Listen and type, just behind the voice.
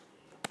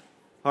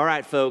All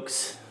right,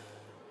 folks.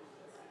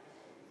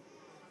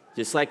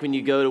 Just like when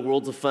you go to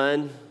Worlds of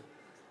Fun,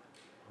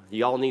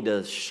 you all need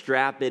to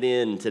strap it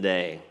in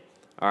today.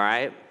 All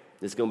right?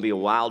 It's going to be a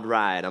wild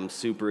ride. I'm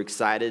super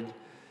excited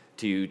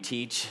to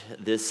teach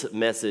this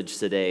message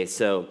today.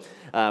 So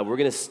we're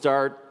going to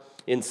start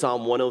in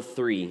Psalm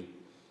 103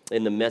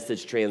 in the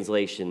Message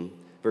translation.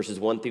 Verses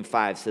 1 through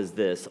 5 says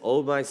this: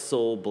 "O my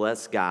soul,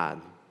 bless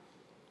God.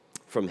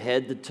 From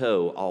head to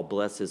toe, I'll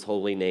bless his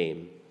holy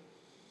name.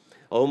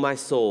 O my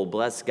soul,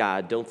 bless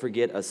God. Don't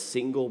forget a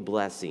single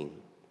blessing.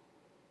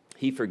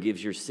 He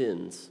forgives your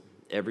sins,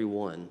 every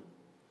one.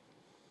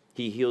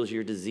 He heals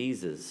your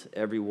diseases,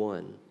 every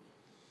one.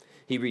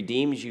 He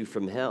redeems you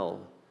from hell,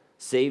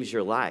 saves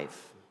your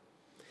life.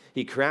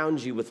 He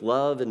crowns you with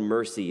love and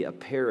mercy, a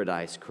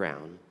paradise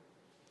crown.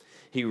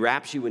 He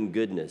wraps you in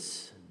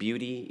goodness,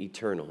 beauty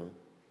eternal.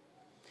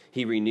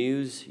 He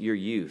renews your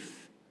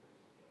youth.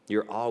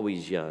 You're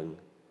always young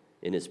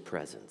in his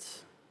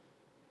presence."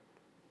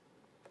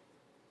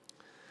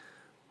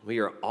 We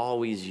are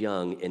always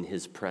young in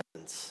his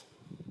presence.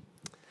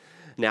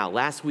 Now,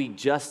 last week,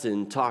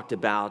 Justin talked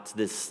about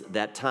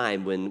that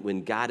time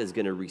when God is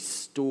going to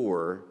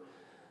restore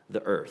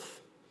the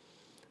earth,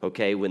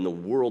 okay? When the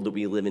world that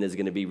we live in is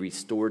going to be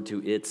restored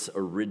to its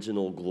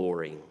original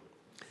glory.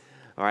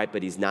 All right,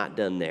 but he's not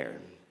done there.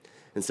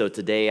 And so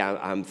today,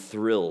 I'm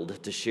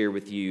thrilled to share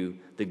with you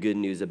the good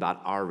news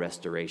about our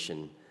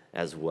restoration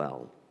as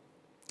well.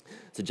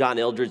 So John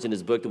Eldredge, in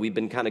his book that we've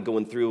been kind of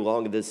going through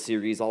along this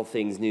series, All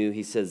Things New,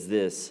 he says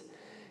this.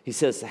 He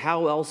says,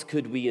 "How else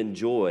could we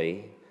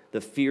enjoy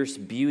the fierce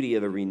beauty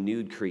of a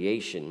renewed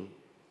creation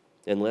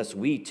unless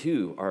we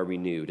too are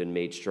renewed and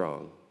made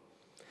strong,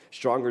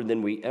 stronger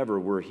than we ever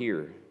were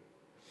here?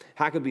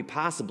 How could we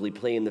possibly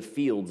play in the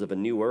fields of a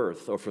new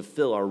earth or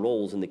fulfill our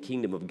roles in the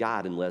kingdom of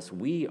God unless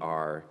we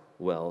are,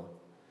 well,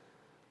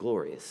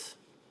 glorious?"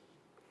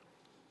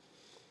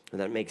 And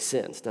that makes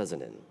sense,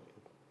 doesn't it?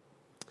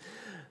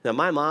 Now,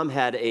 my mom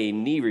had a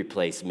knee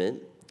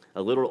replacement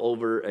a little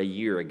over a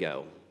year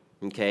ago,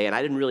 okay? And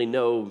I didn't really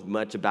know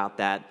much about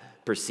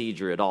that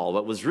procedure at all.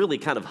 What was really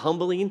kind of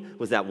humbling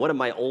was that one of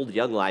my old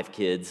Young Life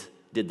kids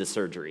did the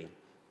surgery.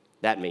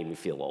 That made me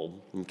feel old,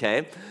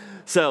 okay?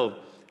 So,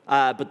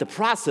 but the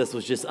process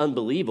was just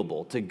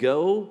unbelievable. To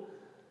go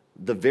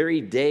the very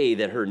day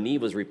that her knee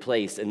was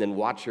replaced and then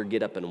watch her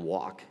get up and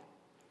walk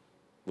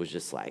was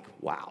just like,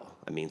 wow.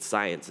 I mean,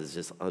 science is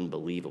just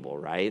unbelievable,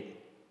 right?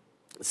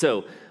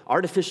 So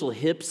artificial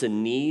hips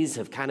and knees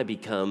have kind of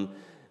become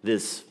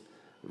this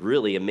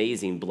really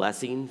amazing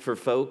blessing for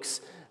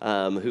folks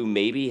who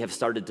maybe have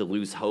started to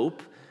lose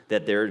hope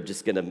that they're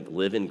just going to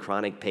live in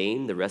chronic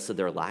pain the rest of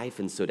their life.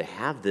 And so to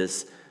have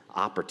this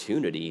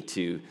opportunity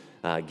to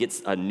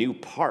get a new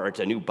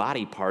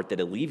body part that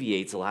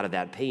alleviates a lot of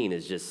that pain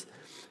is just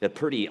a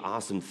pretty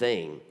awesome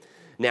thing.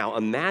 Now,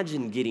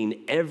 imagine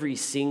getting every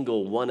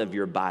single one of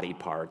your body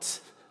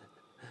parts,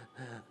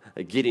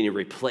 getting a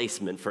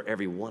replacement for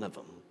every one of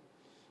them,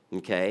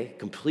 okay?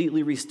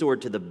 Completely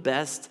restored to the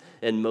best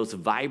and most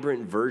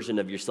vibrant version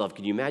of yourself.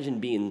 Can you imagine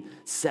being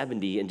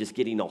 70 and just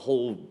getting a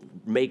whole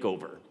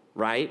makeover,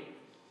 right?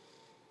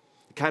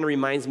 It kind of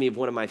reminds me of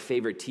one of my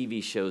favorite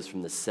TV shows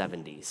from the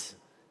 70s.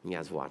 You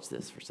guys watch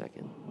this for a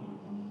second.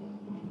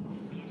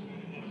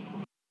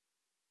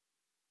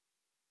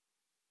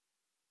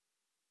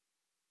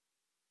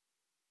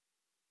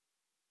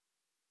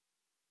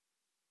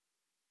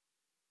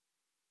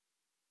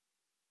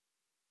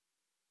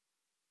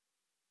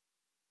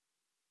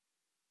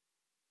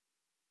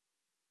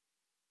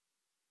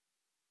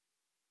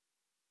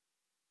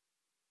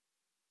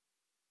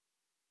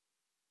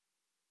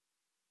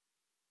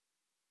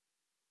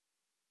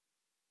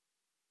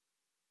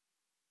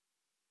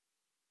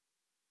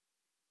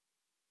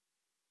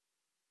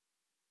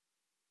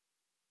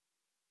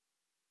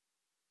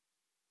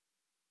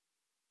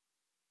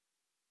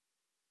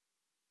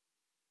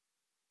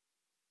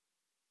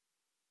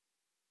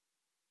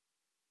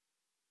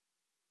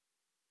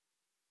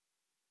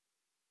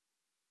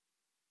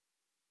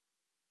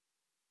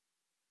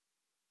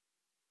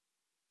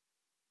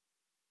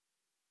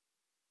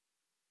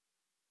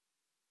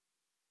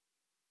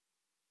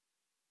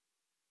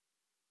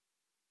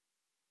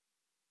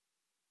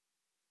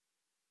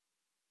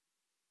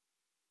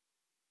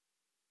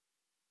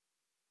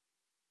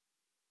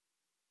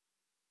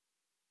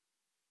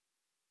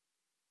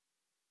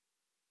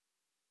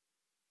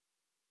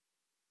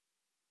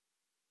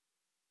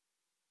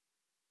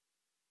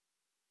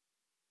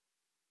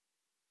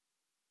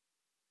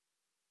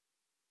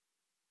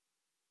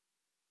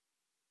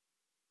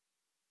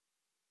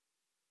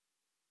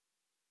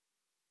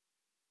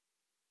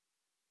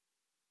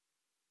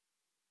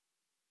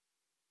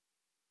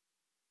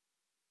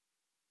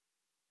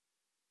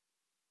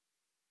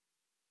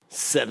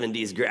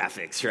 '70s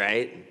graphics,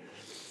 right?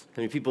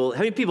 How many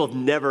people have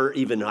never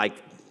even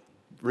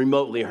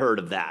remotely heard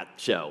of that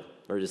show?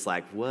 Or just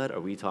like, what are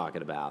we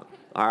talking about?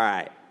 All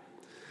right.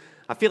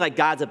 I feel like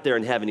God's up there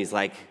in heaven. He's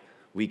like,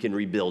 we can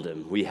rebuild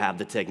him. We have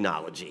the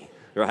technology.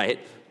 right?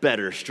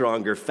 Better,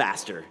 stronger,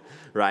 faster,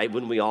 right?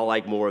 Wouldn't we all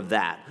like more of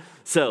that?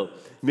 So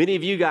many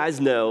of you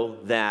guys know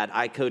that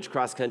I coach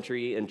cross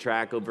country and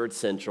track over at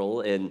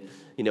Central. And,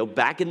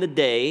 back in the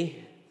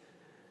day,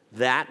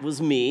 that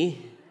was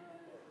me.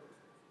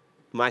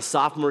 My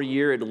sophomore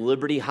year at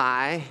Liberty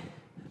High,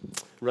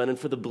 running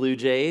for the Blue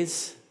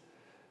Jays.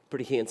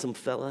 Pretty handsome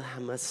fella, I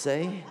must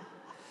say.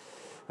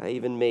 I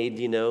even made,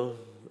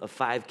 a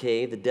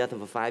 5K, the death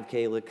of a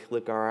 5K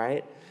look all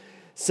right.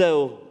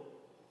 So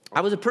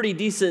I was a pretty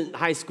decent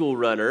high school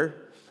runner,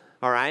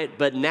 all right?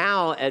 But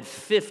now at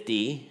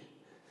 50,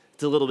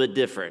 it's a little bit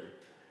different,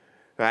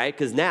 right?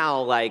 Because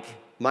now,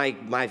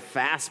 my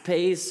fast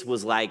pace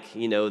was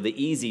the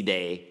easy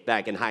day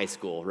back in high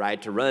school, right?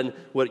 To run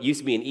what used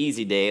to be an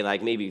easy day,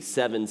 like maybe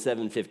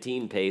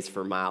 7:15 pace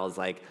for miles,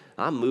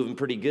 I'm moving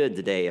pretty good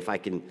today if I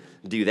can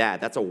do that.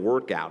 That's a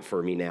workout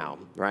for me now,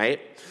 right?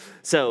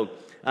 So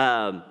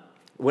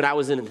when I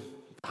was in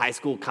high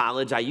school,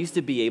 college, I used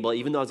to be able,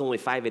 even though I was only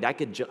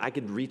 5'8", I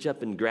could reach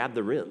up and grab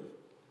the rim.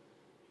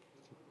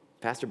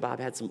 Pastor Bob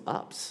had some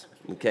ups,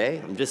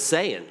 okay? I'm just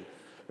saying,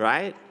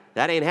 right?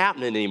 That ain't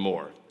happening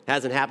anymore.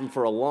 Hasn't happened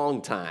for a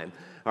long time,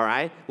 all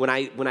right? When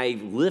I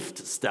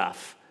lift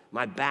stuff,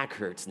 my back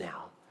hurts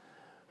now,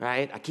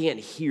 right? I can't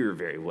hear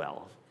very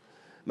well.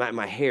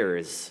 My hair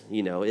is,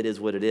 it is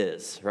what it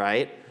is,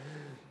 right?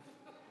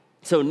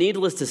 So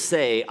needless to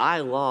say,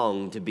 I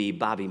long to be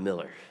Bobby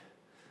Miller,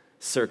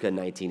 circa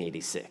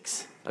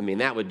 1986. I mean,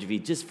 that would be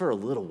just for a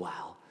little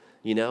while,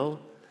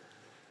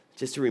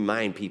 just to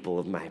remind people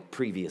of my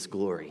previous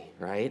glory,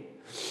 right?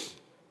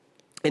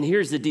 And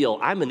here's the deal.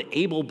 I'm an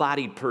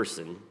able-bodied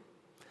person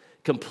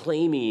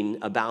complaining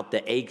about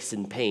the aches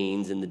and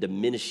pains and the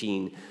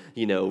diminishing,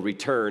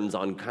 returns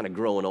on kind of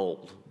growing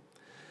old.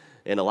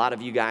 And a lot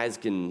of you guys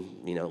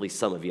can, at least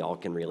some of y'all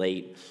can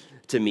relate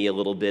to me a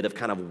little bit of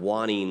kind of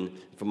wanting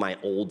for my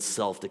old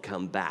self to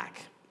come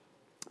back.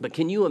 But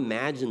can you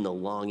imagine the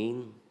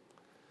longing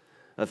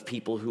of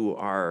people who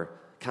are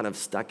kind of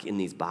stuck in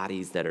these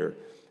bodies that are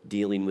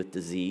dealing with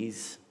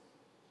disease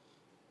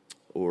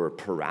or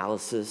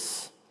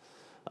paralysis,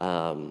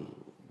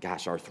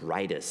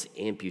 arthritis,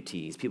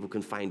 amputees, people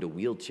confined to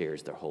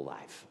wheelchairs their whole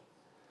life?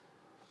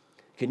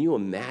 Can you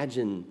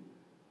imagine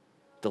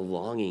the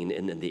longing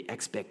and the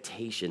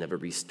expectation of a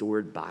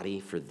restored body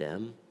for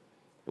them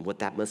and what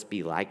that must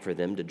be like for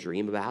them to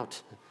dream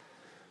about?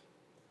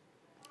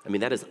 I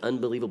mean, that is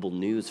unbelievable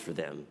news for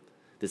them,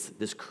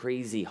 this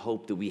crazy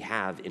hope that we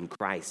have in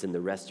Christ and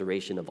the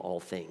restoration of all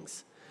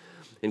things.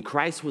 And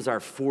Christ was our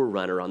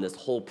forerunner on this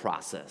whole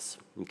process,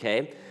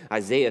 okay?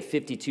 Isaiah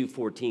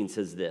 52:14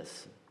 says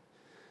this: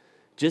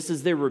 just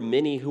as there were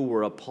many who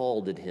were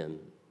appalled at him,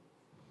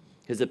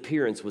 his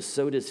appearance was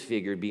so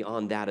disfigured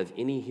beyond that of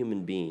any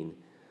human being,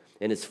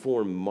 and his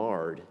form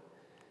marred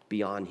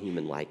beyond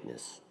human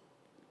likeness.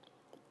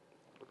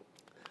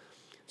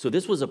 So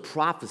this was a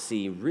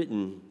prophecy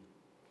written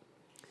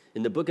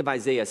in the book of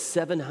Isaiah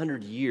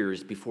 700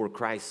 years before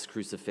Christ's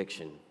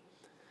crucifixion,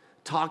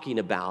 talking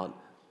about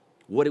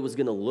what it was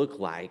going to look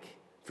like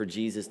for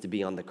Jesus to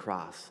be on the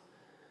cross.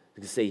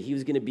 To say he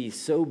was going to be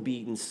so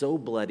beaten, so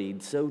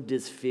bloodied, so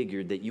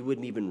disfigured that you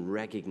wouldn't even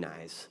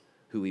recognize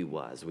who he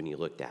was when you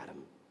looked at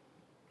him.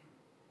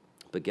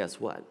 But guess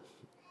what?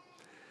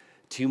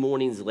 2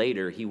 mornings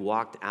later, he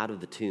walked out of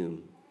the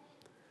tomb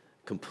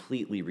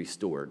completely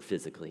restored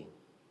physically.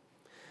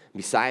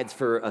 Besides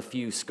for a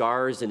few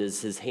scars in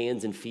his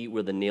hands and feet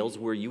where the nails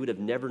were, you would have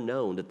never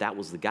known that that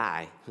was the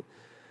guy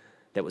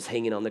that was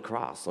hanging on the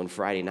cross on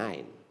Friday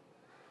night.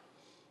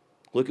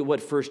 Look at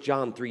what 1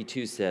 John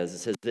 3:2 says. It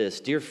says this: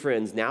 dear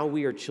friends, now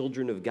we are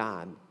children of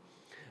God,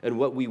 and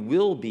what we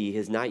will be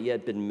has not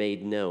yet been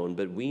made known,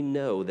 but we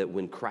know that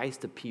when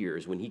Christ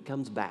appears, when he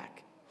comes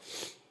back,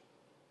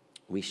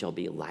 we shall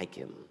be like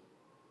him.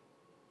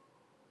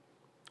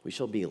 We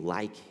shall be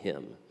like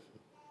him,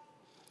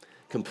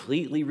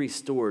 completely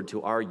restored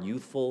to our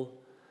youthful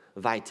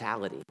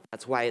vitality.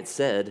 That's why it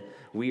said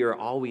we are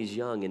always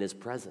young in his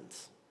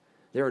presence.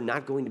 There are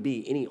not going to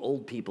be any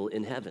old people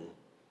in heaven.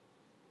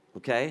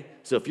 Okay?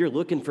 So if you're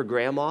looking for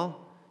grandma,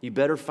 you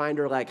better find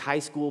her high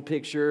school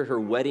picture, her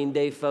wedding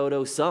day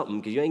photo, something,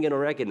 because you ain't going to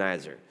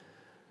recognize her.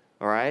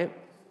 All right?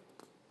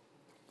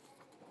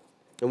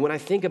 And when I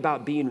think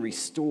about being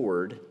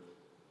restored,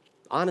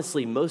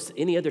 honestly,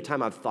 any other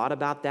time I've thought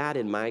about that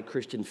in my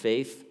Christian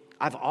faith,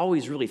 I've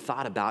always really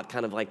thought about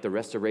kind of the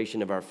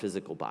restoration of our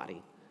physical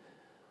body.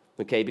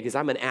 Okay? Because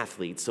I'm an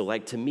athlete, so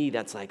to me,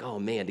 that's oh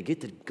man, to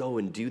get to go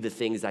and do the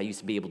things I used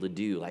to be able to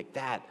do,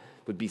 that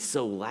would be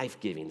so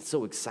life-giving,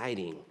 so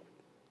exciting.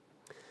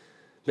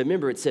 But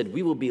remember, it said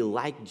we will be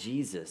like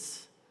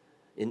Jesus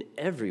in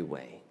every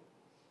way,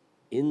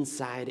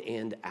 inside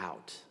and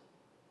out.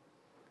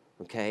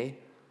 Okay?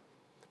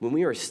 When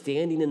we are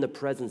standing in the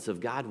presence of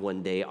God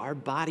one day, our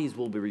bodies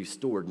will be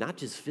restored, not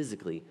just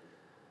physically,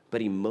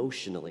 but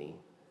emotionally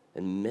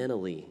and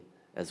mentally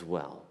as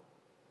well.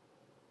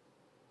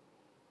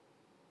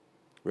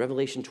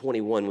 Revelation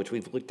 21, which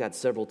we've looked at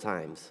several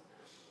times,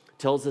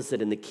 tells us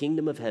that in the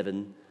kingdom of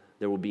heaven,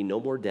 there will be no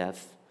more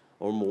death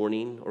or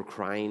mourning or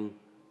crying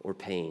or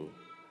pain.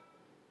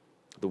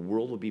 The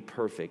world will be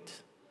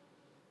perfect,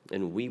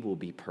 and we will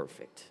be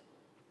perfect.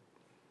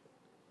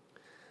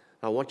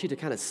 I want you to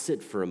kind of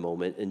sit for a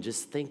moment and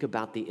just think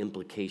about the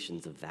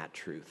implications of that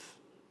truth.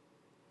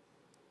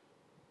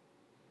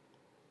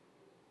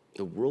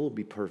 The world will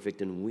be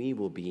perfect, and we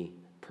will be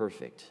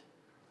perfect.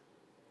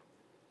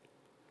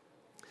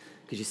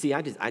 Because you see,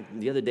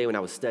 the other day when I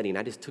was studying,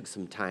 I just took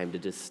some time to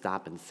just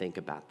stop and think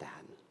about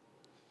that.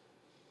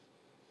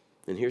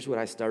 And here's what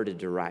I started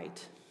to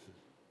write.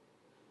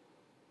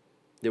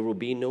 There will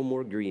be no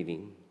more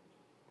grieving,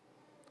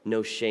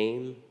 no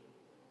shame,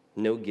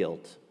 no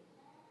guilt,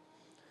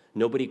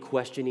 nobody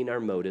questioning our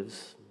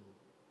motives,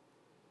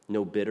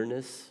 no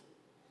bitterness,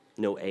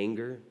 no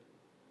anger,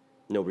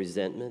 no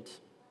resentment.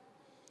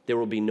 There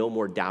will be no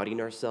more doubting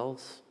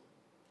ourselves,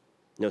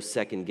 no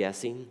second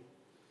guessing,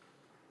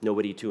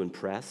 nobody to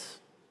impress,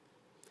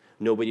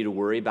 nobody to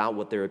worry about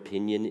what their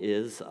opinion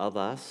is of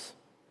us,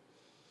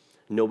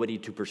 nobody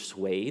to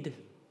persuade,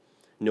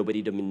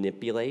 nobody to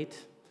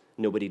manipulate,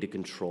 nobody to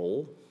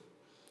control,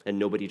 and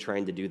nobody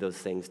trying to do those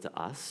things to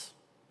us.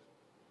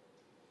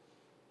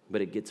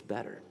 But it gets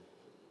better.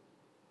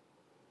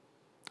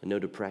 No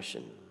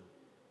depression,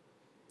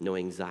 no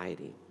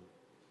anxiety,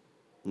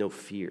 no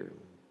fear,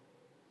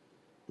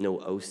 no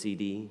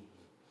OCD,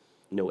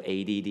 no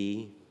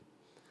ADD,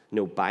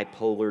 no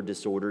bipolar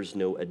disorders,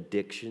 no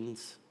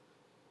addictions,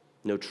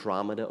 no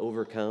trauma to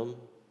overcome,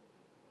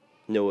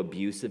 no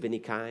abuse of any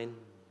kind,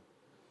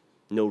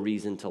 no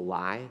reason to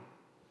lie,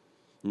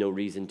 no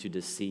reason to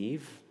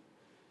deceive,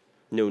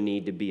 no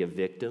need to be a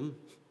victim,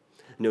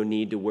 no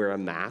need to wear a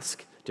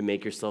mask to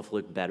make yourself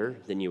look better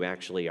than you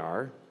actually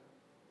are.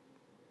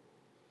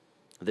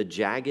 The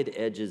jagged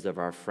edges of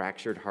our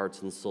fractured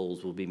hearts and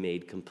souls will be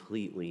made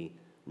completely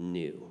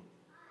new.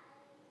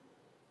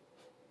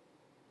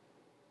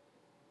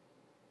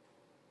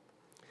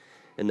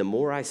 And the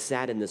more I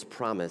sat in this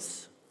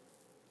promise,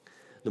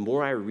 the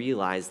more I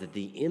realized that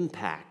the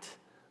impact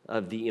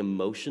of the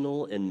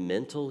emotional and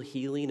mental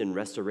healing and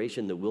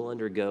restoration that we'll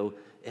undergo,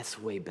 it's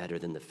way better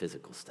than the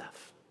physical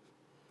stuff.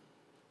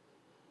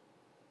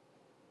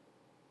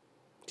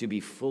 To be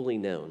fully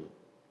known,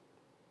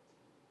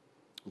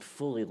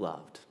 fully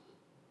loved,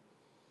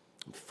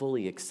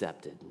 fully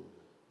accepted,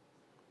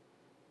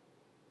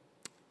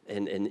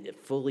 and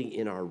fully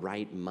in our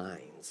right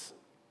minds.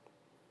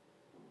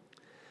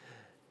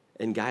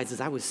 And guys, as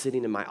I was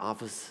sitting in my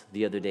office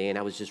the other day and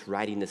I was just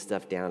writing this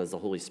stuff down as the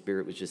Holy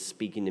Spirit was just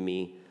speaking to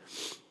me,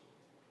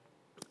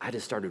 I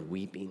just started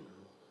weeping.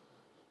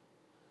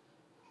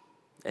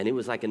 And it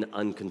was like an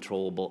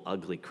uncontrollable,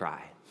 ugly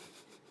cry.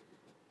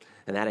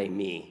 And that ain't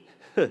me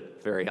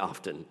very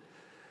often.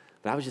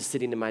 But I was just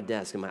sitting in my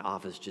desk in my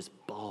office just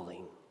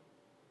bawling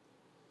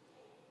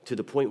to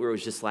the point where it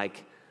was just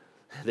like,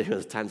 there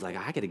was times like,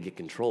 I got to get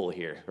control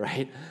here,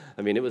 right?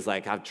 I mean, it was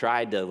like, I've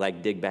tried to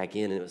like dig back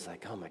in and it was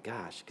like, oh my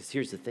gosh, because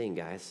here's the thing,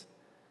 guys.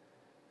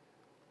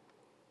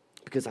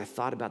 Because I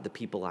thought about the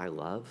people I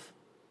love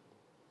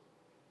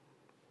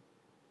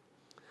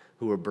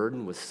who are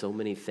burdened with so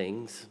many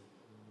things.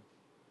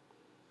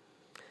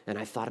 And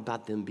I thought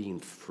about them being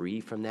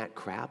free from that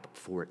crap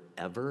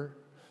forever.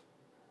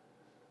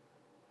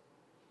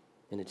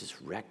 And it just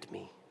wrecked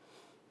me.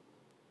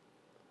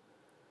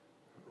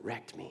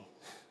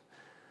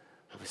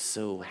 I was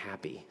so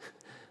happy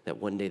that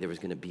one day there was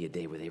going to be a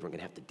day where they weren't going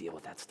to have to deal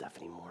with that stuff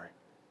anymore.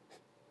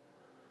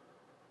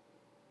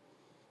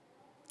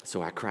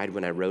 So I cried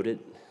when I wrote it.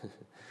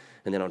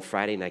 And then on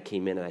Friday, and I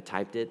came in and I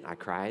typed it, I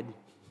cried.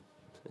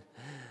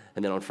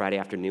 And then on Friday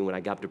afternoon, when I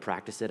got up to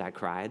practice it, I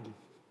cried.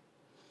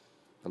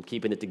 I'm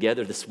keeping it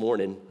together this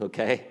morning,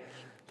 okay?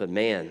 But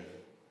man,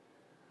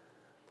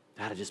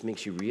 God, it just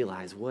makes you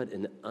realize what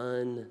an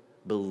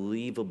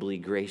unbelievably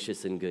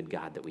gracious and good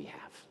God that we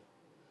have.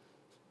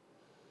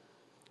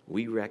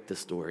 We wreck the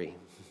story,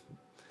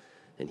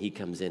 and he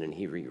comes in and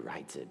he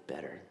rewrites it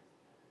better.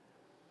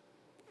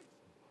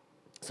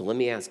 So let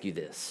me ask you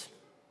this.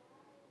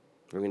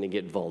 We're going to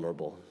get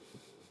vulnerable.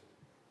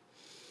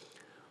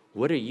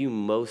 What are you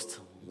most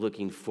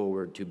looking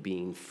forward to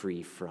being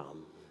free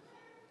from?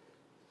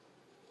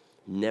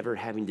 Never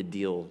having to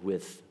deal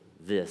with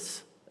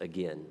this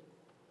again.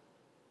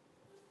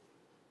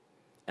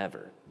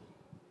 Ever.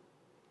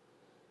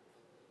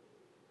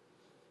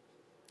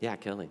 Yeah,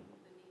 Kelly.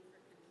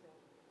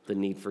 The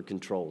need for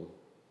control.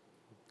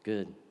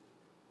 Good.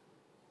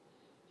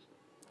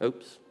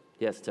 Oops.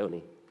 Yes,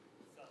 Tony.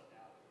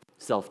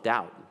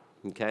 Self-doubt.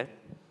 Okay.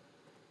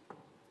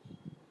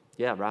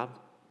 Yeah, Rob.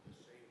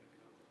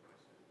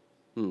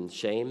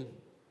 Shame.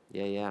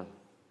 Yeah.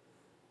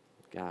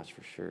 Gosh,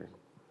 for sure.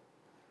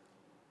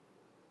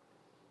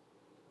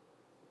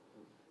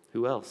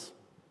 Who else?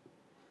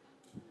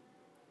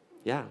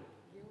 Yeah.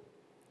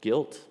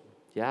 Guilt.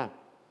 Yeah.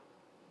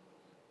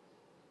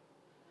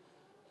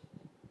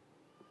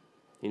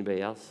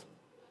 Anybody else?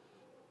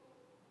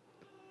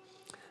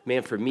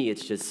 Man, for me,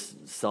 it's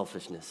just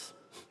selfishness.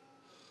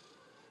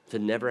 To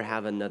never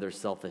have another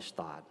selfish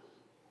thought.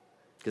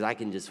 Because I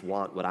can just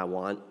want what I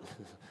want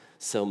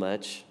so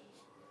much.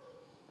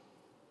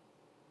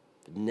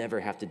 Never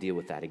have to deal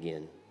with that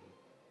again.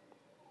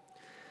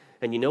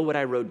 And you know what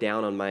I wrote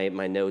down on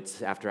my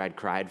notes after I'd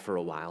cried for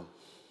a while?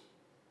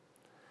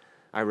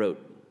 I wrote,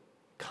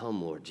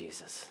 "Come, Lord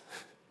Jesus."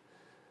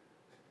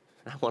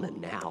 I want it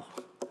now,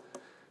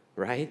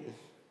 right?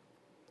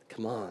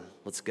 Come on,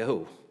 let's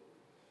go.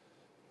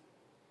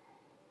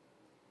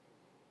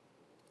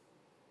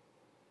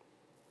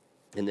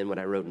 And then what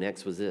I wrote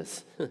next was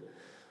this.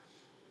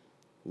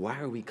 Why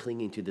are we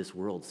clinging to this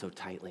world so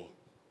tightly?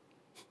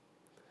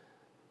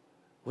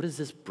 What does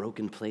this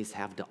broken place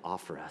have to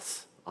offer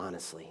us,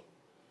 honestly?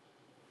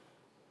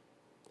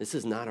 This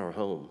is not our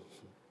home.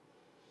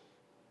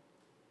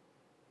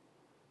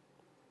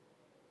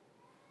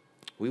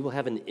 We will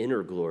have an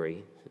inner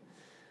glory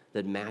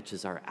that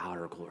matches our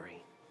outer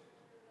glory.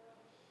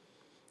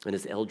 And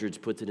as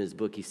Eldridge puts in his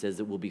book, he says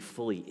that we'll be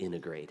fully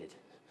integrated.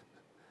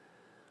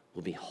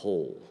 We'll be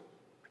whole.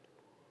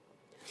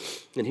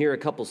 And here are a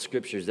couple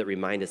scriptures that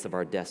remind us of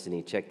our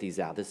destiny. Check these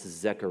out. This is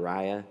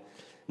Zechariah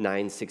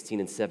 9:16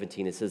 and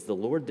 17. It says, "The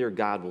Lord their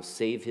God will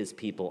save his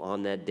people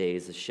on that day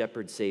as a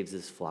shepherd saves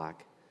his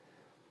flock.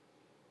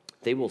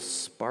 They will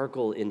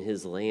sparkle in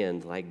his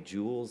land like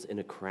jewels in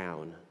a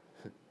crown.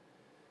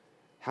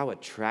 How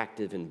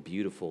attractive and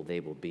beautiful they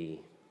will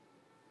be."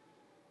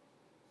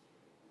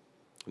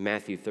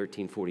 Matthew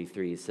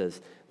 13:43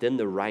 says, "Then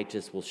the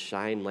righteous will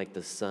shine like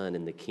the sun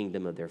in the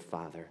kingdom of their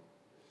Father.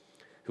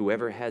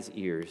 Whoever has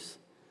ears,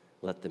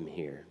 let them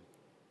hear."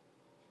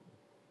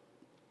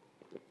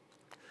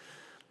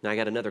 Now I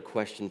got another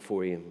question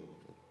for you.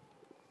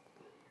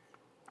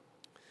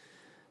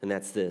 And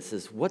that's this,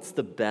 is what's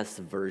the best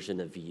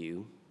version of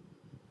you?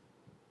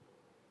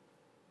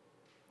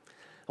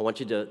 I want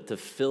you to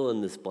fill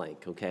in this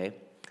blank, okay?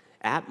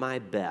 At my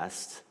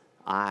best,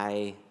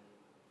 I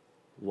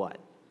what?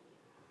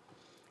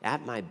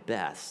 At my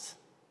best,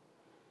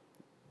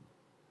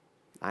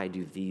 I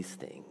do these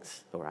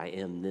things, or I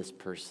am this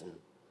person,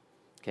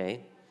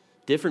 okay?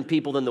 Different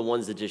people than the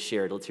ones that just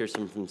shared. Let's hear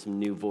from some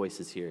new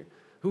voices here.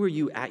 Who are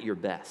you at your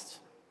best?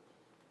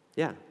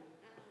 Yeah.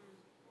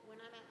 When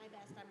I'm at my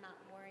best, I'm not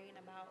worrying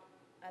about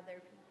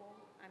other people.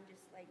 I'm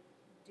just like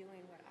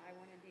doing what I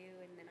want to do,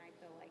 and then I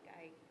feel like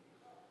I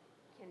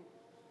can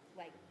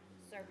like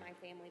serve my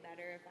family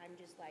better if I'm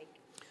just like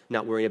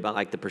Not worrying about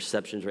like the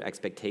perceptions or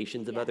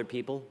expectations of Yeah. other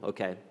people?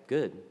 Okay,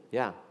 good.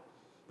 Yeah.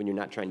 When you're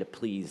not trying to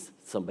please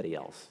somebody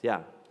else. Yeah.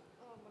 When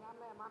I'm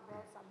at my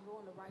best, I'm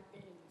doing the right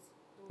things.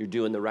 You're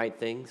doing the right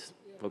things?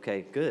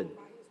 Okay, good.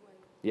 By his way.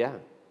 Yeah.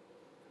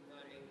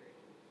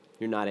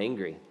 You're not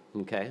angry.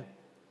 Okay.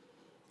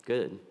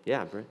 Good.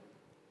 Yeah, Brent.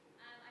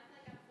 I feel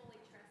like I'm fully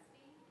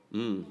trusting.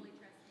 Mm. Fully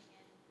trusting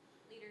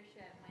in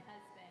leadership, my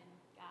husband,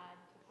 God.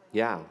 To provide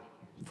Yeah. everything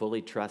here.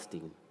 Fully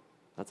trusting.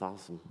 That's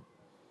awesome.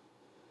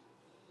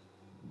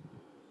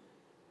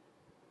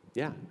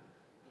 Yeah.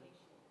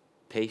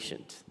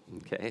 Patient.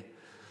 Okay.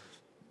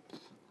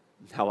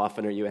 How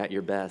often are you at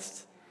your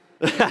best?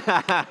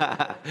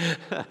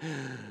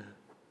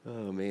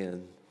 Oh,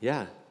 man.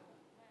 Yeah.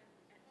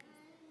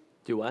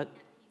 Do what?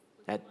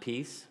 At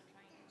peace?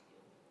 Trying to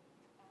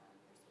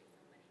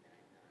persuade somebody that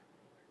I'm not,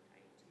 or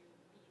trying to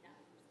be that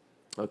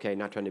person. Okay,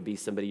 not trying to be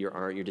somebody you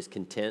aren't. You're just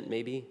content,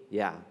 maybe?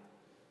 Yeah.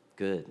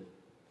 Good.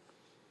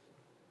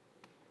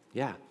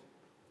 Yeah.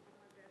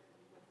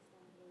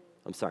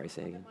 I'm sorry,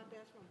 say again. My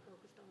best, I'm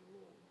focused on the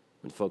Lord.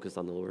 And focused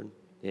on the Lord?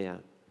 Yeah.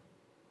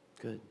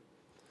 Good.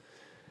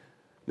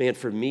 Man,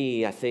 for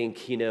me, I think,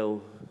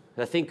 when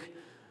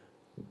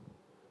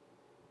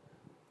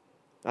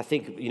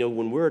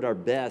we're at our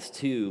best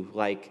too,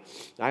 like,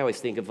 I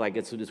always think of like,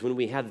 it's when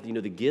we have,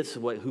 the gifts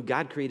of who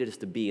God created us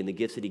to be and the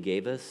gifts that he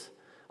gave us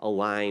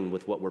align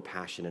with what we're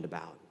passionate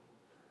about.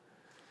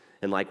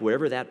 And like,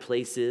 wherever that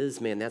place is,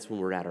 man, that's when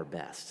we're at our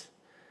best,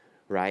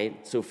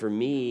 right? So for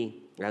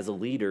me, as a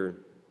leader,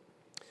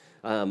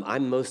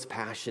 I'm most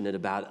passionate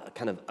about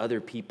kind of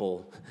other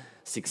people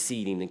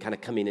succeeding and kind of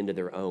coming into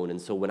their own.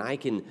 And so when I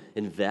can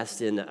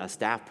invest in a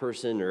staff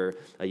person or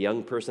a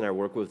young person I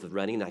work with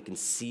running, I can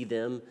see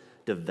them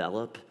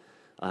develop.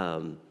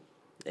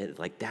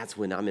 That's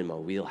when I'm in my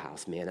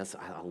wheelhouse, man.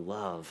 I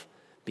love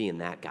being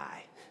that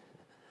guy.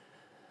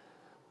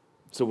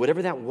 So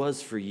whatever that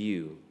was for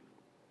you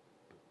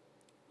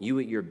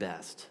at your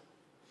best,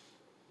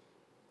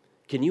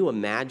 can you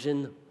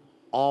imagine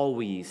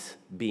always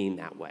being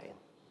that way?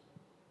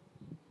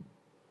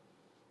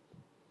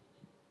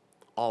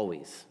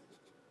 Always.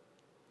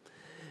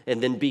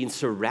 And then being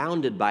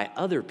surrounded by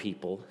other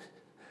people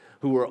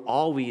who are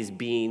always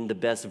being the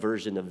best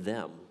version of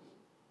them.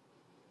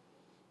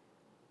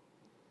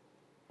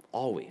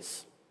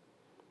 Always.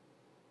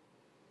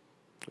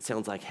 It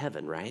sounds like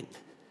heaven, right?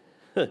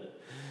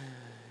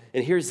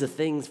 And here's the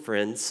thing,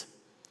 friends.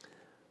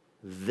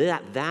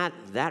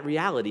 That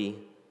reality,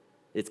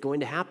 it's going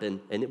to happen,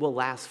 and it will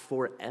last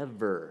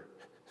forever,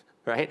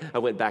 right? I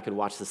went back and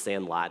watched the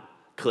Sandlot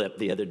clip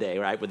the other day,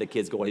 right, with the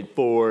kids going,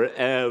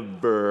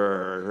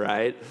 forever,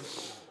 right?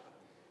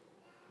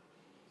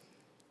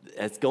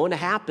 It's going to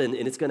happen,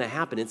 and it's going to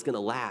happen. It's going to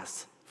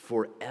last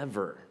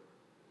forever.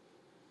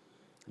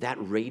 that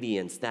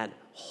radiance, that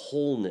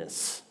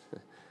wholeness,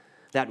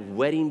 that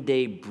wedding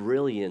day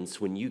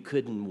brilliance when you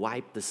couldn't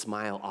wipe the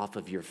smile off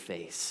of your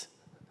face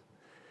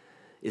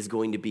is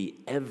going to be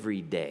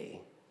every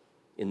day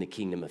in the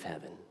kingdom of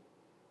heaven.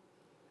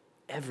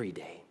 Every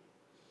day.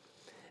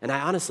 And I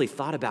honestly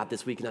thought about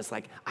this week and I was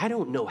like, I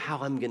don't know how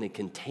I'm going to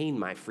contain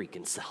my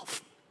freaking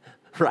self,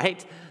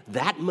 right?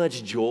 That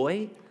much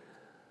joy,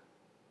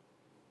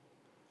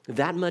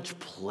 that much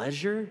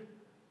pleasure,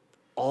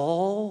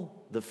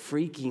 all the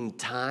freaking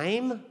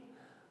time.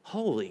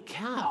 Holy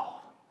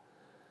cow.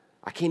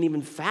 I can't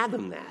even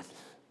fathom that.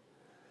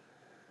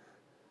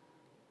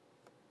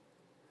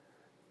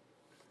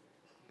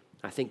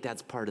 I think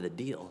that's part of the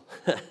deal.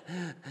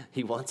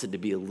 He wants it to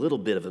be a little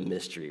bit of a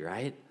mystery,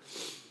 right?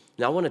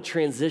 Now, I want to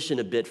transition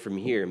a bit from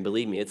here, and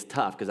believe me, it's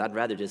tough because I'd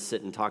rather just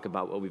sit and talk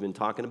about what we've been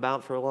talking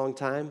about for a long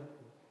time,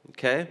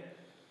 okay?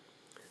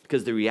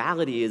 Because the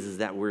reality is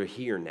that we're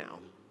here now,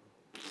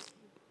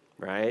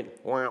 right?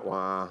 Wah,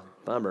 wah,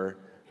 bummer,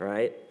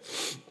 right?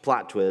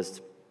 Plot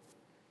twist.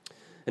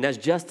 And as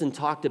Justin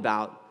talked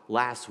about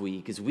last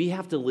week, is we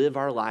have to live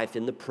our life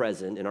in the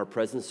present, in our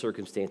present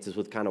circumstances,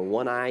 with kind of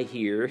one eye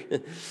here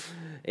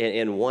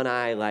and one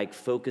eye like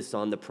focused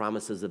on the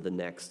promises of the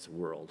next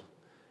world.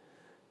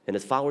 And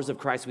as followers of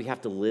Christ, we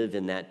have to live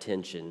in that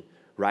tension,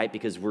 right?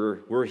 Because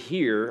we're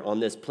here on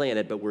this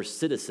planet, but we're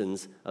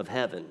citizens of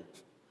heaven.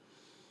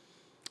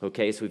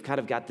 Okay, so we've kind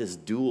of got this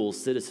dual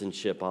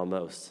citizenship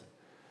almost.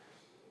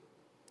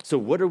 So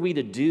what are we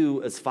to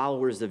do as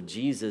followers of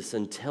Jesus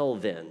until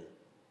then?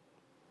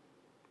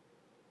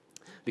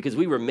 Because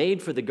we were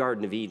made for the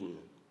Garden of Eden,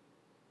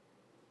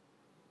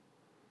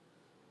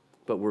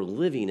 but we're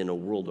living in a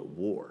world at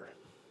war.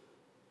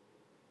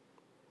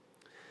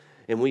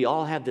 And we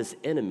all have this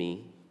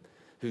enemy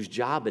whose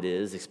job it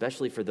is,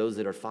 especially for those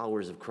that are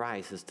followers of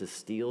Christ, is to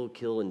steal,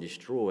 kill, and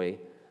destroy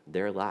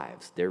their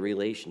lives, their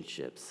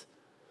relationships,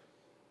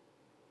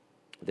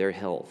 their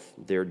health,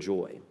 their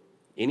joy,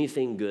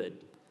 anything good.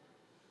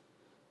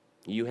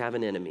 You have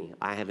an enemy.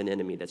 I have an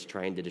enemy that's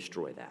trying to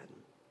destroy that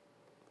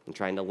and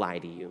trying to lie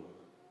to you.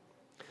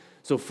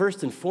 So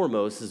first and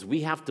foremost is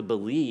we have to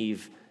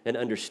believe and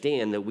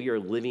understand that we are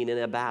living in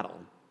a battle.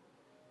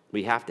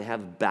 We have to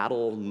have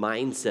battle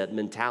mindset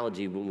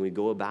mentality when we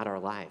go about our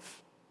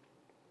life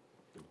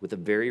with a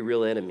very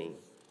real enemy.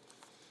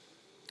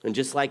 And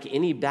just like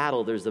any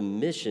battle, there's a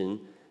mission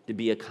to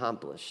be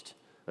accomplished,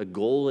 a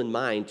goal in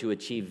mind to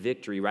achieve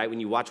victory, right? When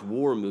you watch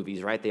war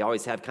movies, right, they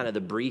always have kind of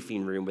the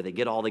briefing room where they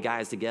get all the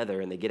guys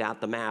together and they get out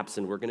the maps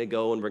and we're going to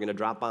go and we're going to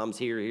drop bombs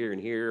here, here, and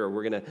here, or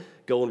we're going to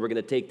go and we're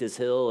going to take this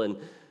hill and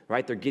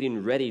right, they're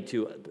getting ready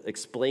to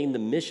explain the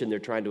mission they're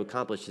trying to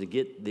accomplish to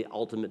get the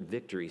ultimate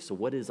victory. So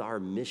what is our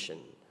mission?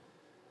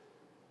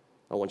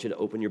 I want you to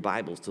open your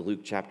Bibles to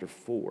Luke chapter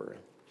 4.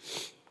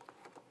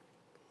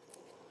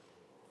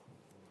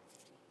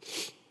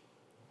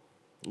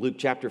 Luke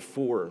chapter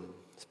 4,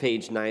 it's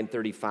page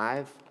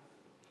 935.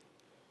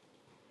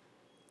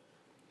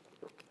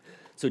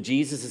 So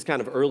Jesus is kind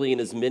of early in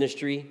his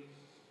ministry.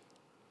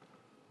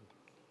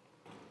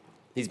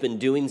 He's been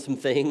doing some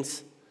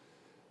things.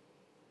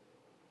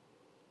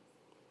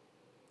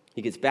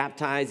 He gets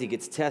baptized, he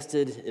gets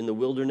tested in the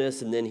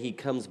wilderness, and then he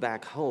comes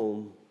back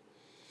home.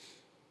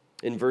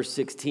 In verse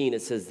 16,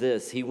 it says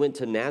this: he went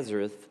to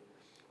Nazareth,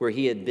 where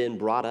he had been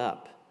brought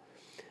up.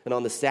 And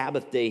on the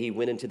Sabbath day, he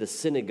went into the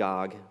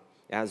synagogue,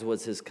 as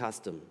was his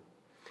custom.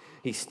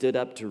 He stood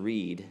up to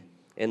read,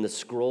 and the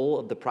scroll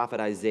of the prophet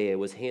Isaiah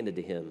was handed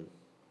to him.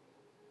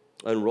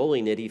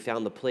 Unrolling it, he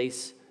found the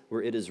place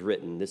where it is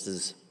written. This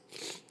is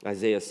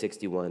Isaiah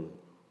 61.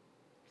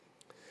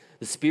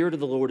 The Spirit of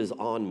the Lord is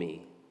on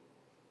me,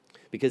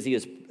 because he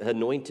has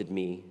anointed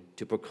me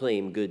to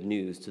proclaim good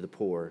news to the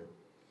poor.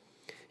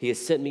 He has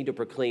sent me to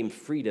proclaim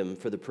freedom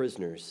for the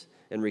prisoners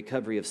and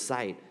recovery of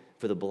sight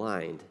for the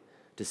blind,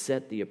 to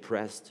set the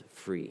oppressed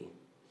free,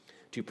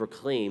 to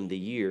proclaim the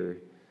year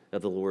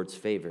of the Lord's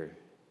favor.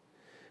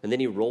 And then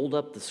he rolled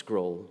up the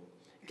scroll,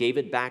 gave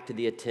it back to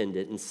the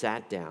attendant, and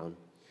sat down.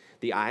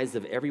 The eyes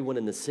of everyone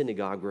in the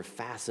synagogue were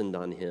fastened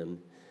on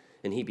him,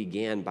 and he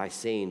began by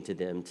saying to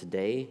them,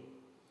 "Today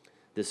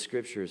this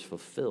scripture is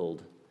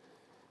fulfilled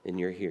in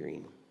your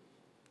hearing."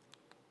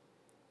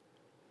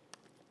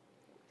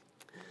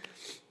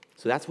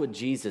 So that's what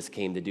Jesus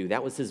came to do.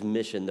 That was his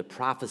mission, the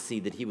prophecy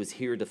that he was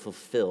here to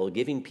fulfill,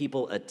 giving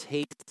people a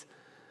taste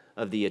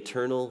of the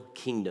eternal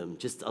kingdom,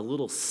 just a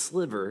little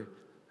sliver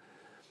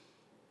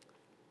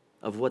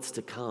of what's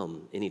to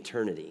come in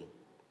eternity.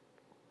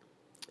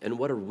 And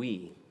what are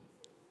we?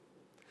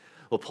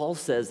 Well, Paul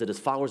says that as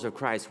followers of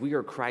Christ, we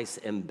are Christ's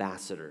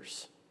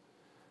ambassadors.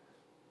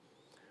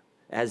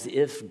 As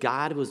if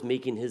God was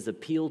making his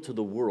appeal to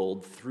the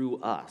world through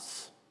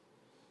us.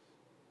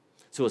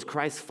 So as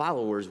Christ's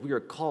followers, we are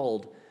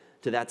called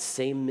to that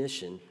same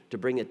mission, to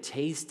bring a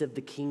taste of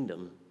the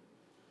kingdom,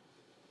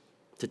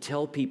 to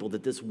tell people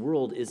that this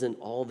world isn't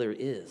all there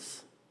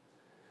is,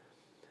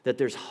 that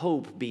there's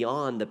hope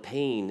beyond the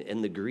pain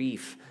and the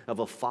grief of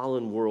a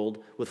fallen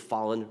world with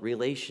fallen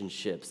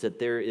relationships, that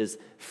there is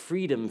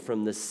freedom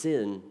from the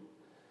sin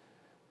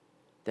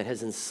that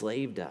has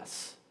enslaved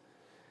us,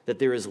 that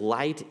there is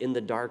light in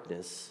the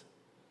darkness,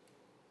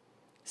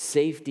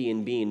 safety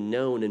in being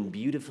known and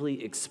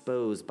beautifully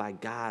exposed by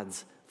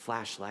God's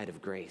flashlight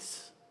of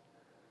grace.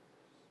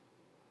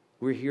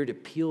 We're here to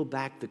peel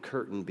back the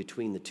curtain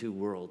between the two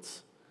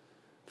worlds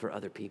for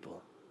other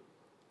people.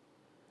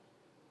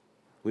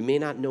 We may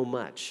not know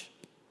much,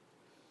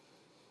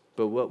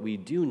 but what we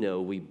do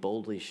know, we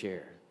boldly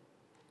share.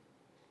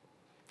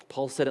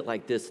 Paul said it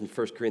like this in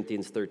 1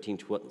 Corinthians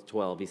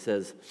 13:12. He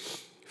says,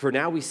 "For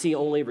now we see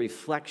only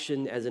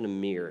reflection as in a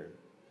mirror.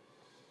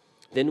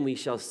 Then we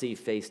shall see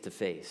face to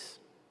face.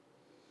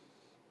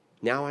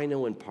 Now I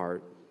know in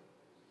part,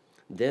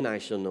 then I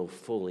shall know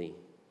fully,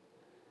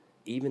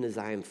 even as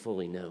I am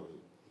fully known."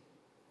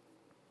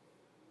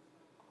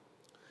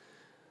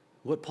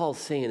 What Paul's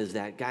saying is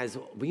that, guys,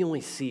 we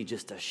only see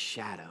just a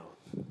shadow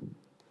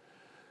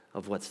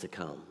of what's to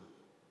come.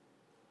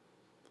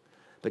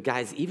 But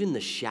guys, even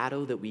the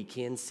shadow that we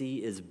can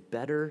see is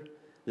better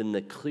than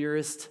the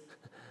clearest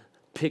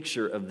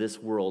picture of this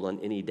world on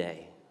any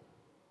day.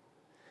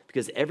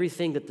 Because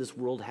everything that this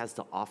world has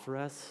to offer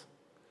us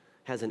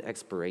has an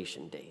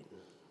expiration date.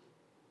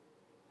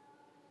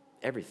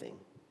 Everything.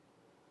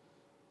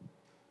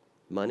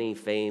 Money,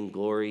 fame,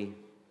 glory,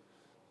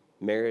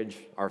 marriage,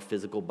 our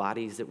physical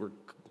bodies that we're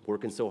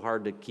working so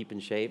hard to keep in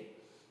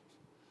shape.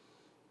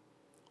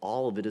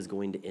 All of it is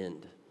going to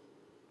end.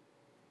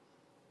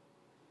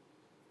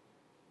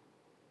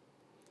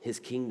 His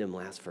kingdom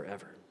lasts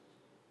forever.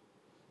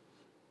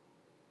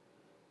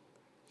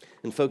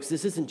 And folks,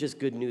 this isn't just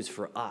good news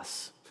for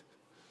us.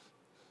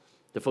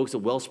 The folks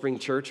at Wellspring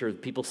Church or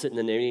people sitting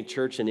in any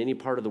church in any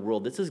part of the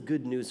world, this is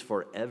good news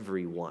for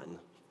everyone.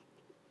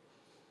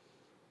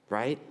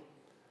 Right?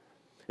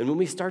 And when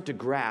we start to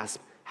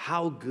grasp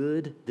how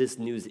good this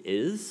news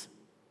is,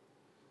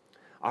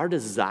 our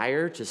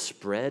desire to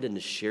spread and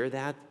to share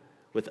that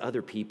with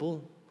other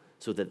people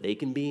so that they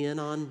can be in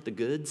on the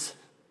goods,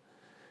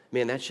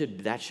 man, that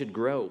should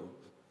grow.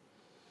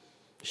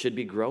 It should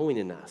be growing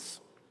in us.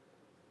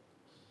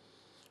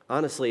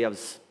 Honestly,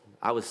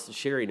 I was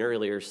sharing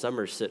earlier,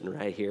 Summer's sitting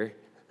right here.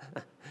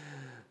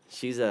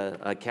 She's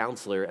a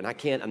counselor, and I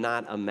can't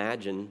not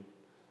imagine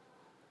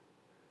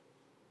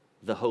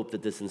the hope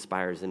that this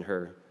inspires in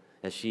her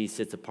as she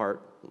sits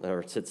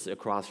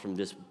across from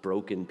just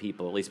broken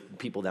people, at least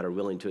people that are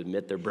willing to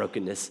admit their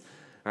brokenness,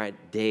 all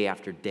right, day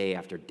after day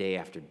after day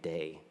after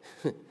day.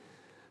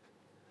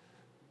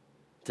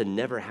 To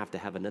never have to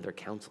have another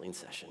counseling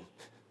session.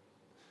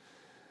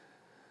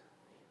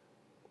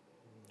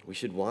 We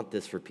should want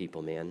this for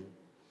people, man.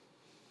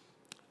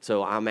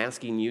 So I'm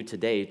asking you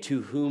today,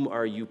 to whom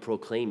are you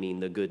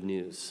proclaiming the good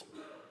news?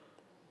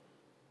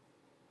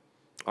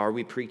 Are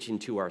we preaching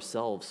to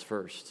ourselves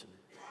first?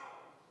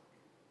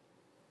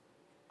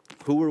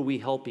 Who are we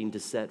helping to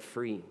set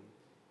free?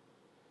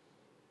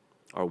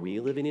 Are we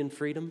living in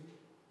freedom?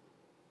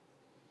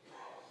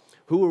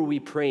 Who are we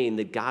praying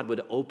that God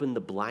would open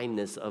the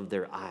blindness of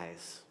their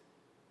eyes?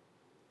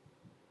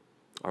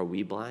 Are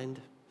we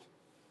blind?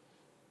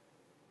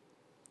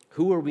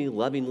 Who are we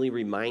lovingly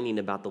reminding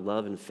about the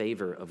love and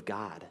favor of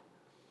God?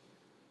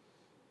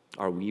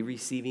 Are we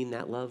receiving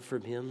that love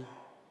from Him?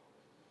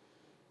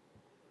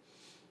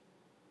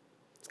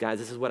 Guys,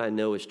 this is what I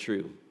know is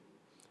true.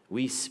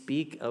 We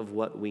speak of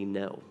what we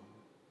know.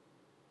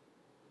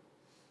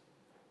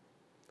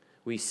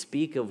 We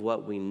speak of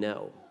what we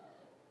know.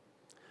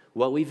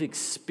 What we've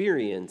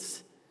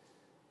experienced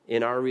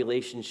in our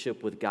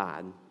relationship with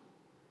God,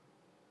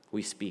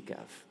 we speak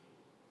of.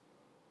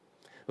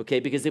 Okay,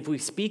 because if we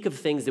speak of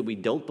things that we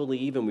don't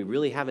believe and we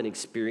really haven't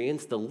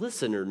experienced, the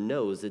listener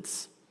knows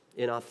it's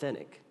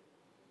inauthentic.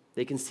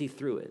 They can see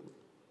through it.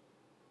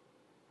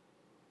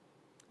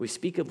 We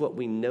speak of what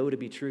we know to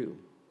be true.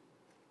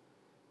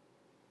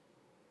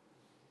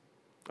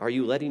 Are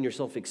you letting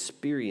yourself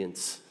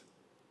experience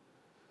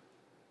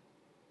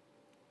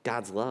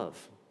God's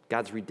love,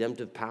 God's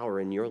redemptive power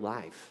in your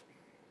life?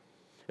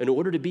 In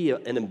order to be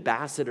an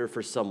ambassador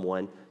for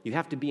someone, you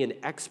have to be an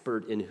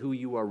expert in who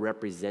you are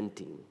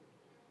representing.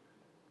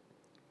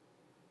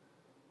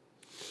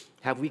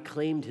 Have we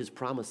claimed His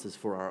promises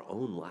for our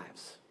own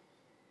lives?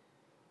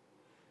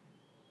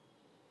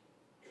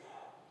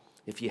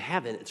 If you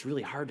haven't, it's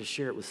really hard to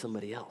share it with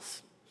somebody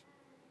else.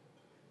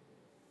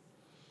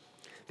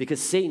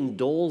 Because Satan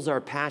dulls our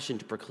passion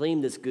to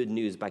proclaim this good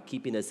news by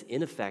keeping us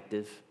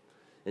ineffective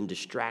and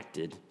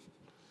distracted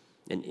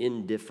and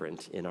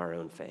indifferent in our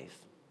own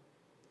faith.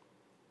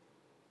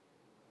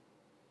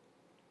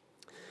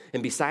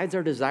 And besides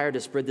our desire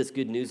to spread this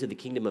good news of the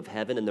kingdom of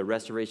heaven and the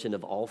restoration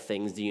of all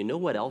things, do you know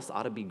what else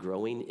ought to be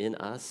growing in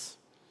us?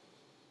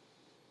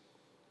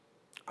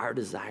 Our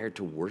desire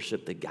to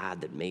worship the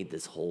God that made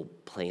this whole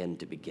plan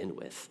to begin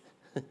with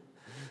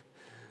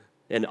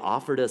and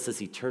offered us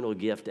this eternal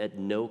gift at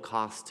no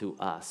cost to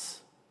us.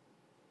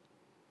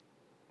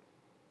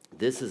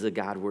 This is a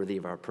God worthy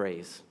of our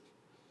praise,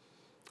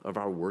 of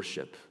our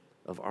worship,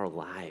 of our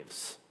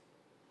lives.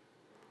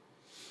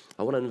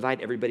 I want to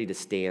invite everybody to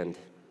stand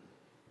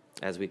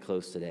as we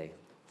close today.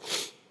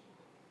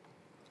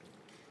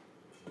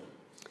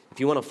 If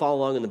you want to follow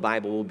along in the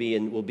Bible,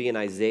 we'll be in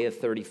Isaiah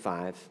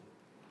 35.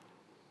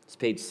 It's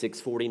page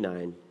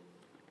 649.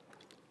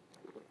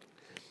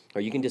 Or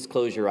you can just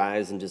close your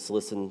eyes and just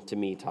listen to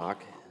me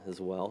talk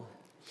as well.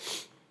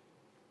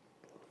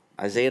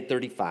 Isaiah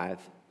 35,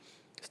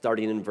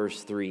 starting in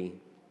verse 3.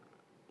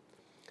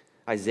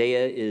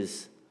 Isaiah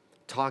is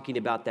talking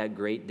about that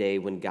great day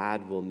when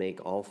God will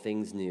make all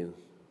things new.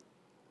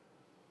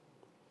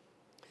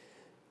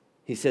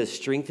 He says,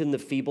 strengthen the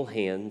feeble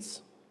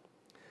hands,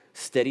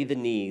 steady the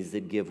knees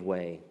that give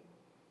way.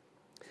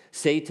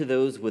 Say to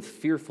those with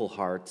fearful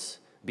hearts,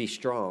 be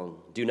strong,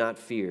 do not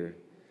fear.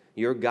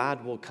 Your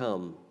God will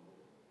come.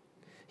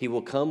 He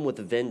will come with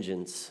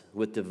vengeance,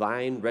 with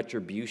divine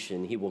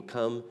retribution. He will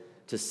come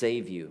to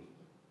save you.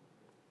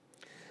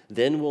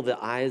 Then will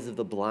the eyes of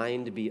the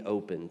blind be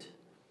opened,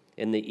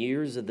 and the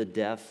ears of the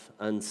deaf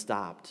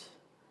unstopped.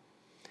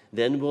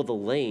 Then will the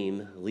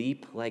lame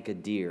leap like a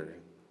deer,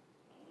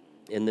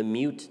 and the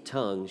mute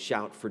tongue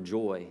shout for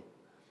joy.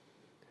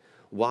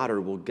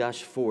 Water will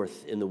gush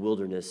forth in the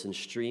wilderness and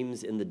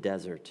streams in the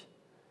desert.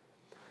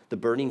 The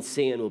burning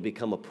sand will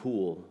become a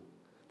pool,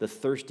 the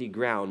thirsty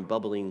ground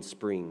bubbling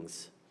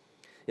springs.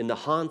 In the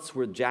haunts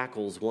where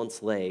jackals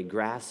once lay,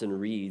 grass and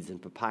reeds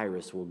and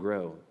papyrus will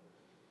grow,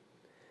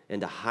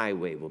 and a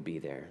highway will be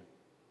there.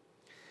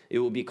 It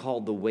will be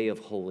called the way of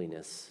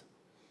holiness.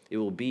 It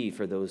will be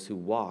for those who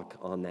walk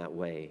on that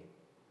way.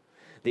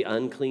 The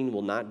unclean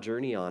will not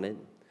journey on it.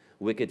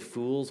 Wicked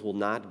fools will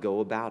not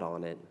go about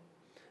on it.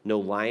 No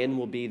lion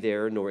will be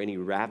there, nor any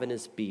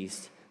ravenous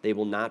beast. They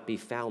will not be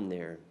found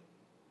there.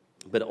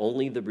 But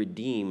only the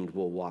redeemed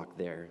will walk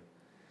there,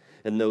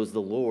 and those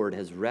the Lord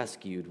has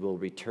rescued will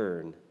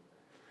return.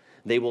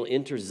 They will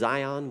enter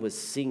Zion with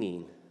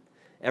singing.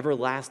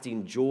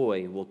 Everlasting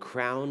joy will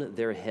crown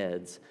their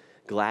heads.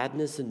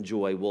 Gladness and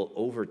joy will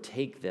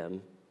overtake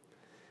them,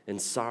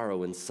 and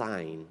sorrow and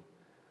sighing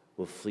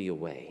will flee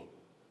away.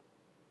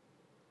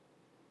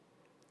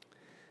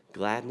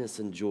 Gladness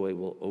and joy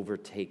will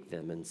overtake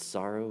them, and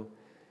sorrow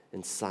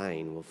and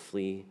sighing will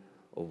flee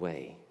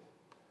away.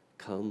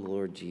 Come,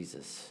 Lord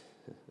Jesus.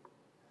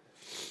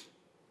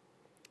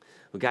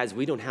 Well, guys,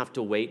 we don't have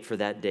to wait for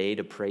that day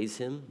to praise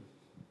him.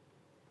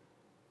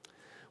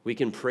 We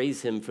can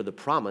praise him for the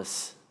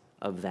promise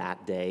of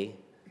that day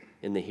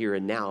in the here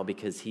and now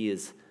because he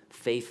is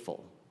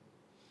faithful.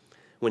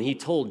 When he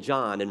told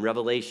John in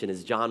Revelation,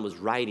 as John was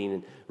writing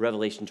in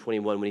Revelation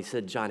 21, when he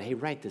said, John, hey,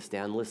 write this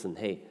down. Listen,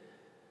 hey,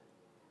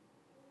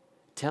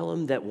 tell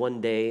him that one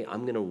day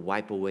I'm going to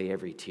wipe away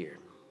every tear.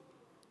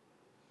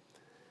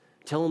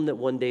 Tell him that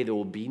one day there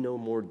will be no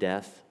more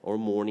death or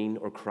mourning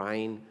or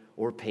crying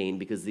or pain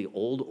because the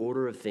old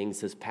order of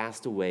things has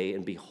passed away,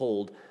 and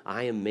behold,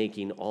 I am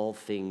making all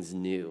things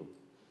new.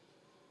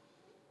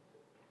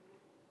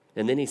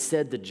 And then he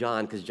said to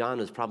John, because John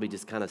was probably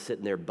just kind of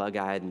sitting there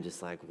bug-eyed and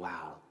just like,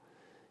 wow.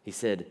 He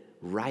said,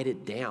 write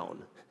it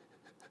down.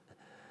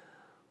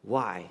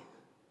 Why?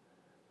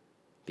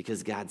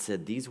 Because God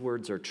said these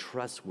words are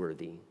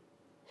trustworthy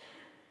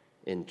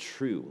and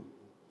true.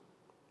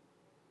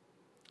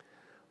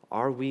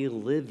 Are we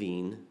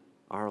living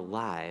our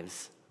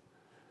lives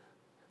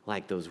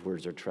like those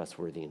words are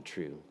trustworthy and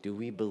true? Do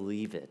we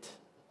believe it?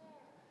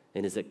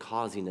 And is it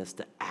causing us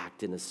to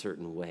act in a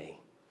certain way,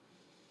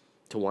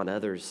 to want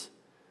others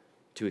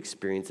to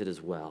experience it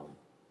as well?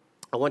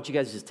 I want you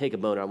guys to just take a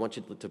moment. I want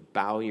you to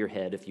bow your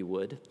head if you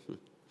would.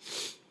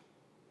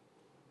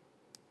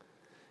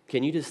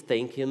 Can you just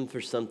thank him for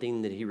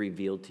something that he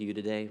revealed to you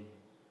today?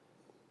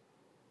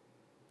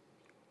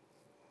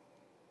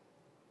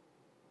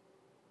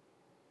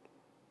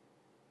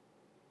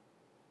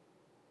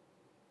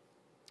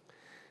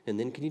 And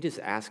then can you just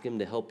ask him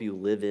to help you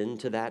live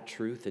into that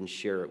truth and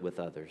share it with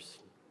others?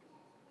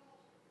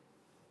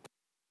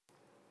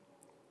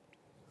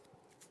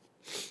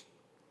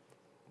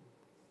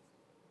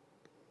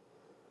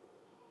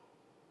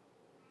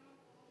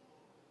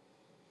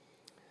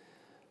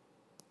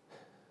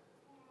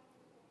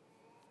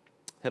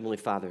 Heavenly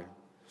Father,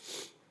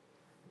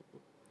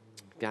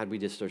 God, we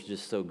just are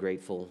just so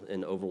grateful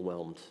and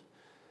overwhelmed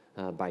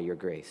by your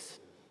grace.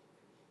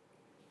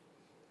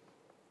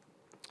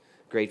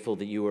 Grateful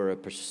that you are a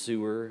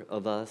pursuer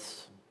of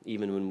us,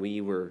 even when we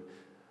were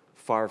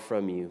far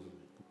from you.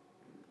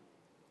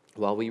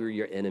 While we were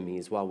your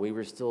enemies, while we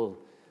were still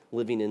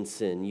living in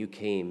sin, you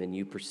came and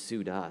you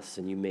pursued us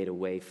and you made a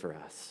way for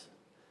us.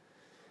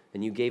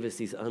 And you gave us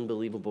these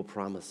unbelievable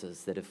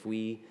promises that if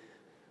we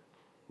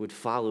would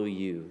follow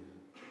you,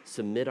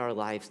 submit our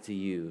lives to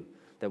you,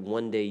 that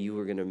one day you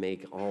were going to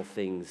make all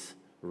things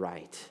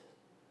right.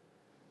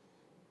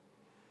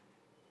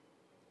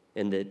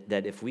 And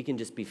that if we can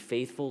just be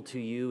faithful to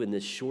you in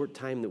this short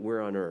time that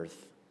we're on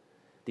earth,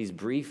 these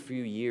brief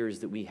few years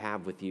that we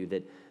have with you,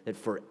 that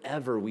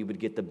forever we would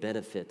get the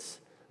benefits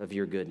of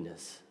your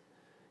goodness.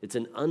 It's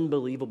an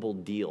unbelievable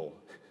deal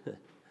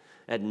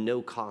at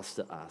no cost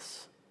to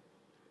us.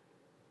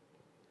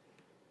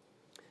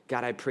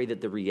 God, I pray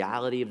that the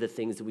reality of the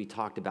things that we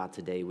talked about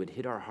today would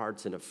hit our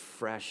hearts in a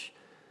fresh,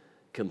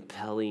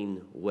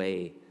 compelling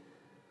way.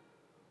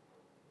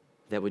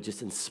 that would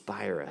just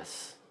inspire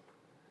us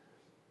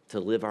to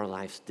live our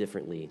lives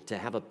differently, to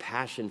have a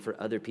passion for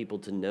other people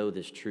to know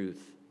this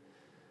truth.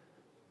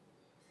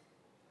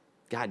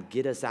 God,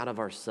 get us out of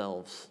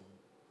ourselves.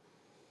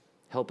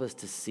 Help us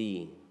to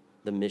see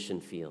the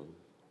mission field.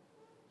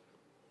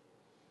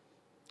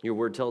 Your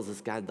word tells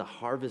us, God, the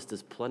harvest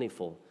is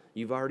plentiful.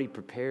 You've already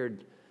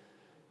prepared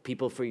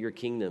people for your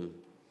kingdom.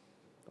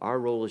 Our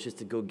role is just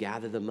to go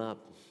gather them up.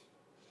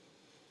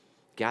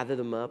 Gather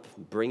them up,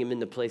 bring them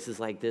into places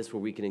like this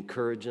where we can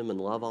encourage them and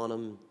love on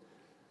them.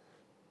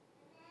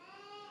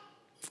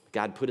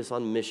 God, put us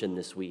on mission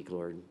this week,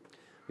 Lord.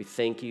 We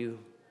thank you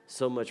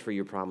so much for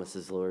your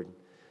promises, Lord.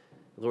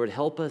 Lord,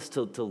 help us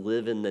to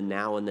live in the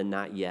now and the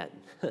not yet.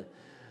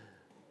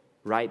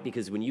 Right?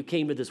 Because when you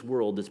came to this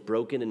world, this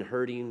broken and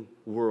hurting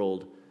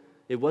world,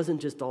 it wasn't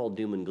just all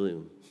doom and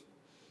gloom.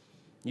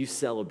 You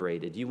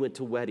celebrated. You went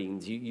to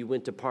weddings. You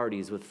went to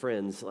parties with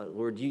friends.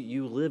 Lord,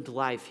 you lived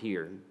life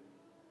here.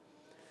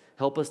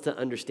 Help us to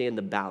understand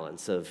the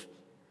balance of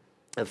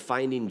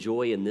finding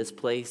joy in this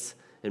place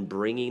and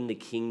bringing the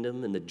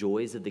kingdom and the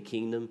joys of the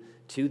kingdom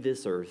to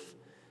this earth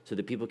so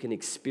that people can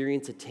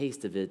experience a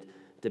taste of it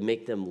to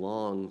make them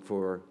long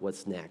for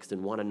what's next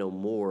and want to know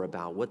more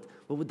about what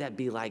would that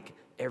be like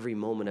every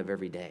moment of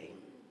every day.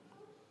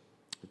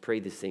 We pray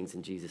these things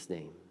in Jesus'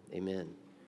 name. Amen.